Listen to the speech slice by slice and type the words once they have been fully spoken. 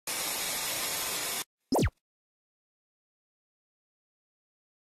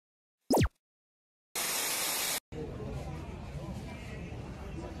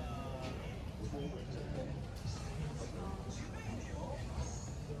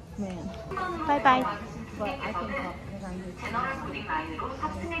Man. Bye bye. But I can talk. 채널 고딩 라인으로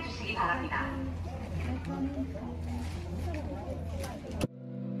탑승해 주시기 바랍니다.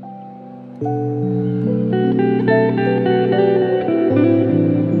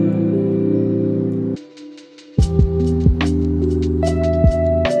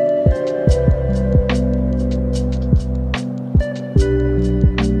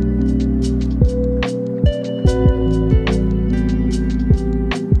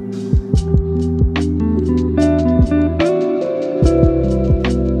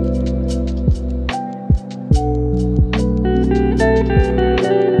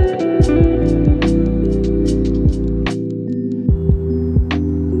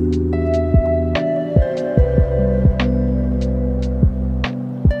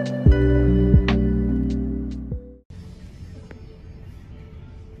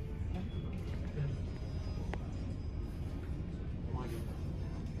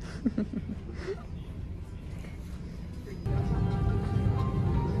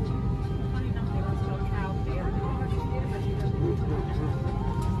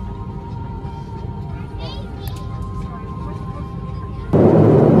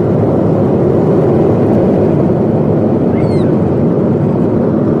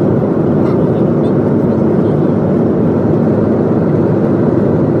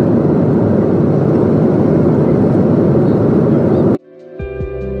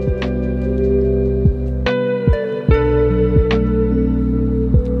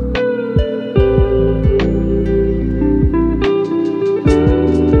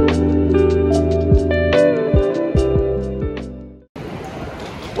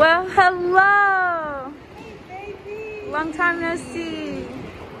 Well, hello. Hey, baby. Long time no see.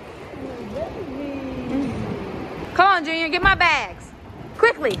 Come on, Junior, get my bags.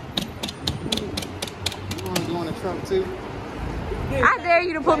 Quickly. You want to go in the trunk too? I dare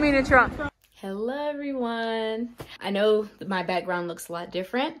you to put me in the trunk. Hello, everyone. I know that my background looks a lot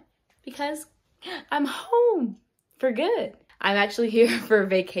different because I'm home for good. I'm actually here for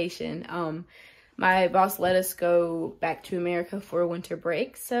vacation. My boss let us go back to America for a winter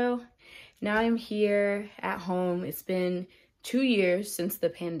break, so now I'm here at home. It's been 2 years since the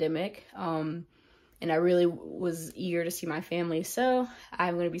pandemic, and I really was eager to see my family, so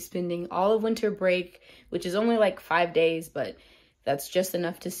I'm going to be spending all of winter break, which is only like 5 days, but that's just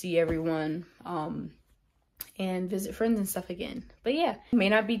enough to see everyone and visit friends and stuff again. But yeah, it may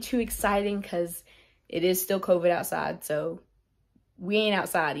not be too exciting because it is still COVID outside, so we ain't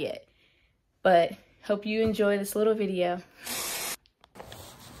outside yet. But hope you enjoy this little video.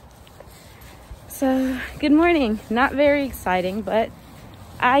 So, good morning. Not very exciting, but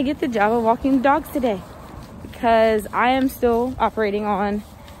I get the job of walking the dogs today because I am still operating on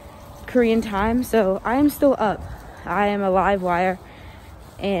Korean time, so I am still up. I am a live wire,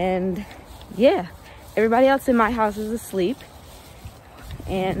 and yeah, everybody else in my house is asleep,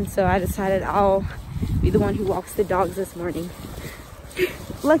 and so I decided I'll be the one who walks the dogs this morning.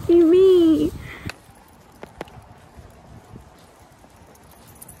 Lucky me.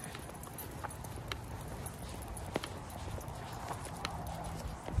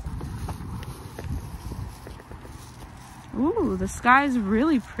 Ooh, the sky is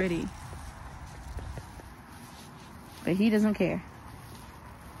really pretty. But he doesn't care.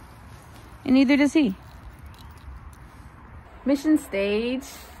 And neither does he. Mission stage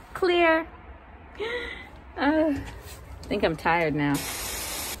clear. I think I'm tired now.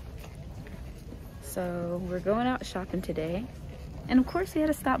 So we're going out shopping today. And of course we had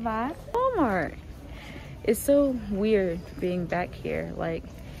to stop by Walmart. It's so weird being back here. Like,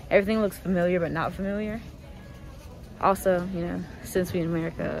 everything looks familiar but not familiar. Also, you know, since we're in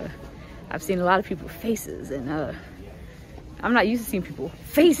America, I've seen a lot of people's faces, and I'm not used to seeing people's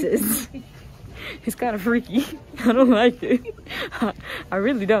faces. It's kind of freaky. I don't like it. I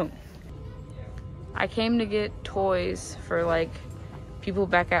really don't. I came to get toys for like people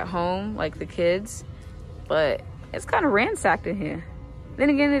back at home, like the kids, but it's kind of ransacked in here. Then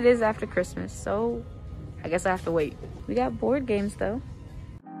again, it is after Christmas, so I guess I have to wait. We got board games though.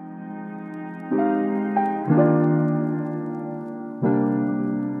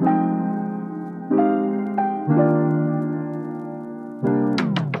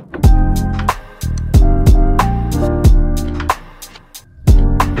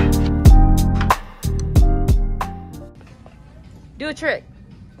 Do a trick.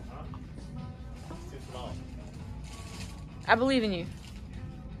 I believe in you.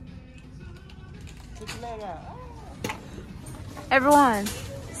 Everyone,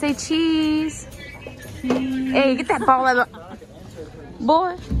 say cheese. Cheese. Hey, get that ball out of the...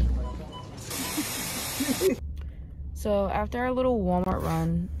 Boy. So after our little Walmart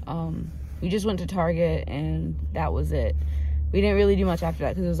run, we just went to Target and that was it. We didn't really do much after that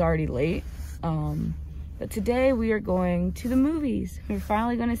because it was already late. But today we are going to the movies. We're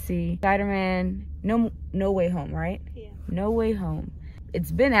finally gonna see Spider-Man No Way Home, right? Yeah. No Way Home.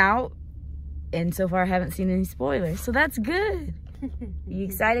 It's been out and so far I haven't seen any spoilers, so that's good. You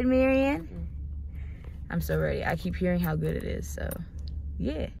excited, Marianne? I'm so ready. I keep hearing how good it is, so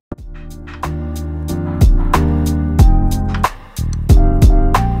yeah.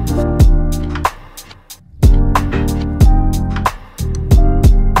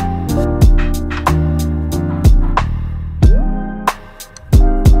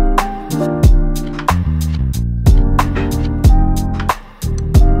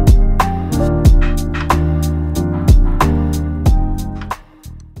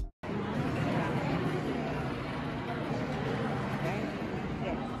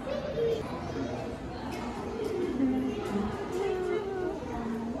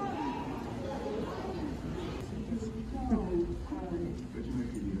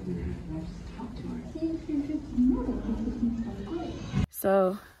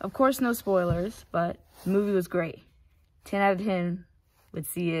 So, of course, no spoilers, but the movie was great. 10 out of 10 would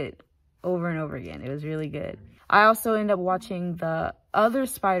see it over and over again. It was really good. I also ended up watching the other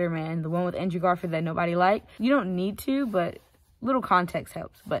Spider-Man, the one with Andrew Garfield that nobody liked. You don't need to, but little context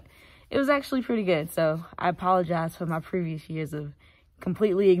helps. But it was actually pretty good, so I apologize for my previous years of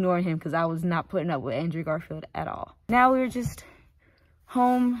completely ignoring him because I was not putting up with Andrew Garfield at all. Now we're just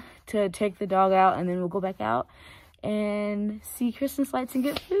home to take the dog out, and then we'll go back out and see Christmas lights and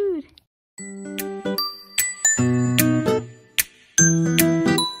get food.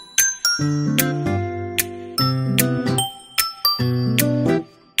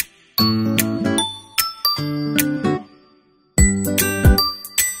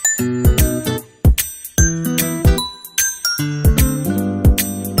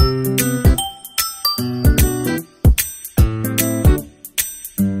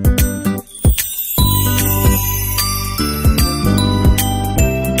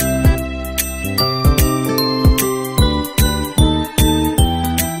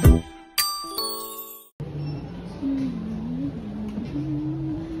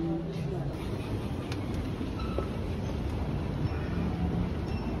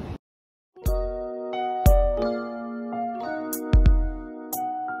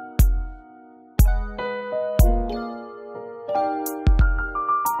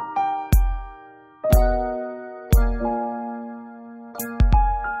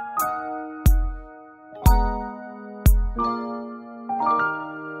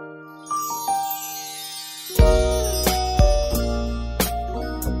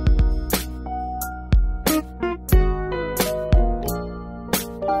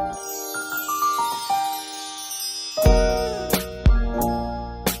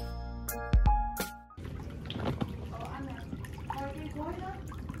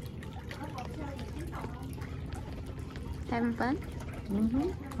 Having fun?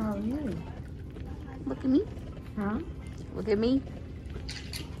 Mm-hmm. How are you? Look at me. Huh? Look at me.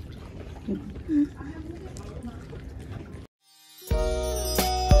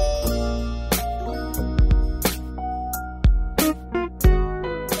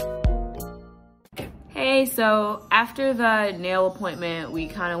 Hey, so after the nail appointment, we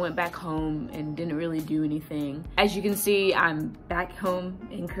kind of went back home and didn't really do anything. As you can see, I'm back home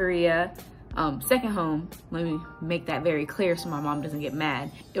in Korea. Second home, let me make that very clear so my mom doesn't get mad.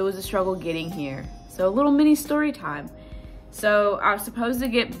 It was a struggle getting here. So a little mini story time. So I was supposed to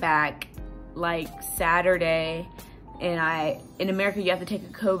get back like Saturday, and in America you have to take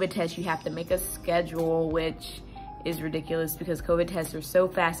a COVID test. You have to make a schedule, which is ridiculous because COVID tests are so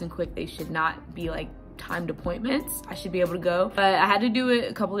fast and quick. They should not be like timed appointments. I should be able to go, but I had to do it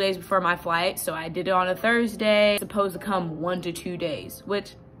a couple of days before my flight. So I did it on a Thursday. It's supposed to come 1 to 2 days,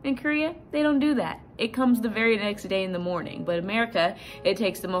 which in Korea, they don't do that. It comes the very next day in the morning. But America, it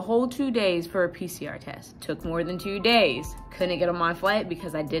takes them a whole 2 days for a PCR test. Took more than 2 days. Couldn't get on my flight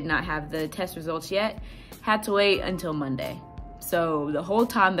because I did not have the test results yet. Had to wait until Monday. So the whole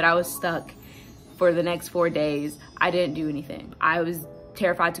time that I was stuck for the next 4 days, I didn't do anything. I was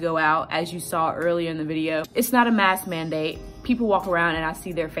terrified to go out, as you saw earlier in the video. It's not a mask mandate. People walk around and I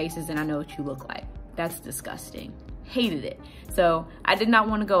see their faces and I know what you look like. That's disgusting. Hated it. So I did not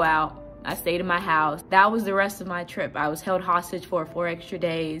want to go out. I stayed in my house. That was the rest of my trip. I was held hostage for 4 extra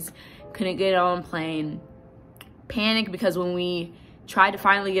days. Couldn't get on a plane. Panicked because when we tried to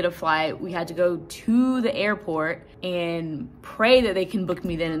finally get a flight, we had to go to the airport and pray that they can book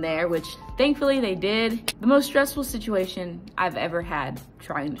me then and there, which thankfully they did. The most stressful situation I've ever had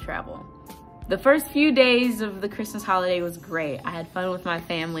trying to travel. The first few days of the Christmas holiday was great. I had fun with my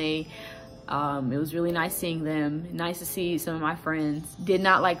family. It was really nice seeing them, nice to see some of my friends. Did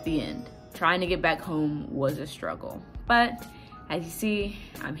not like the end. Trying to get back home was a struggle. But as you see,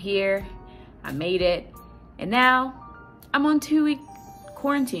 I'm here, I made it, and now I'm on 2-week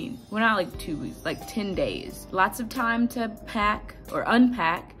quarantine. Well, not like 2 weeks, like 10 days. Lots of time to pack or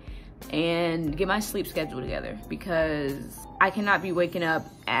unpack and get my sleep schedule together because I cannot be waking up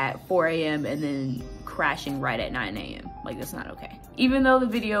at 4 a.m. and then crashing right at 9 a.m. Like, that's not okay. Even though the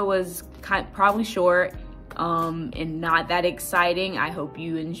video was probably short and not that exciting, I hope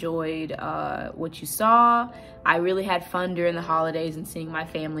you enjoyed what you saw. I really had fun during the holidays and seeing my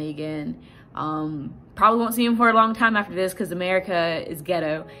family again. Probably won't see them for a long time after this because America is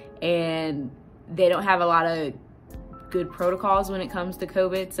ghetto and they don't have a lot of good protocols when it comes to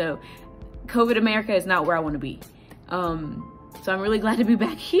COVID. So COVID America is not where I want to be. So I'm really glad to be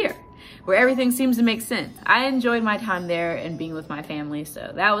back here where everything seems to make sense. I enjoyed my time there and being with my family,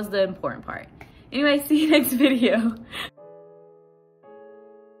 so that was the important part. Anyway, see you next video.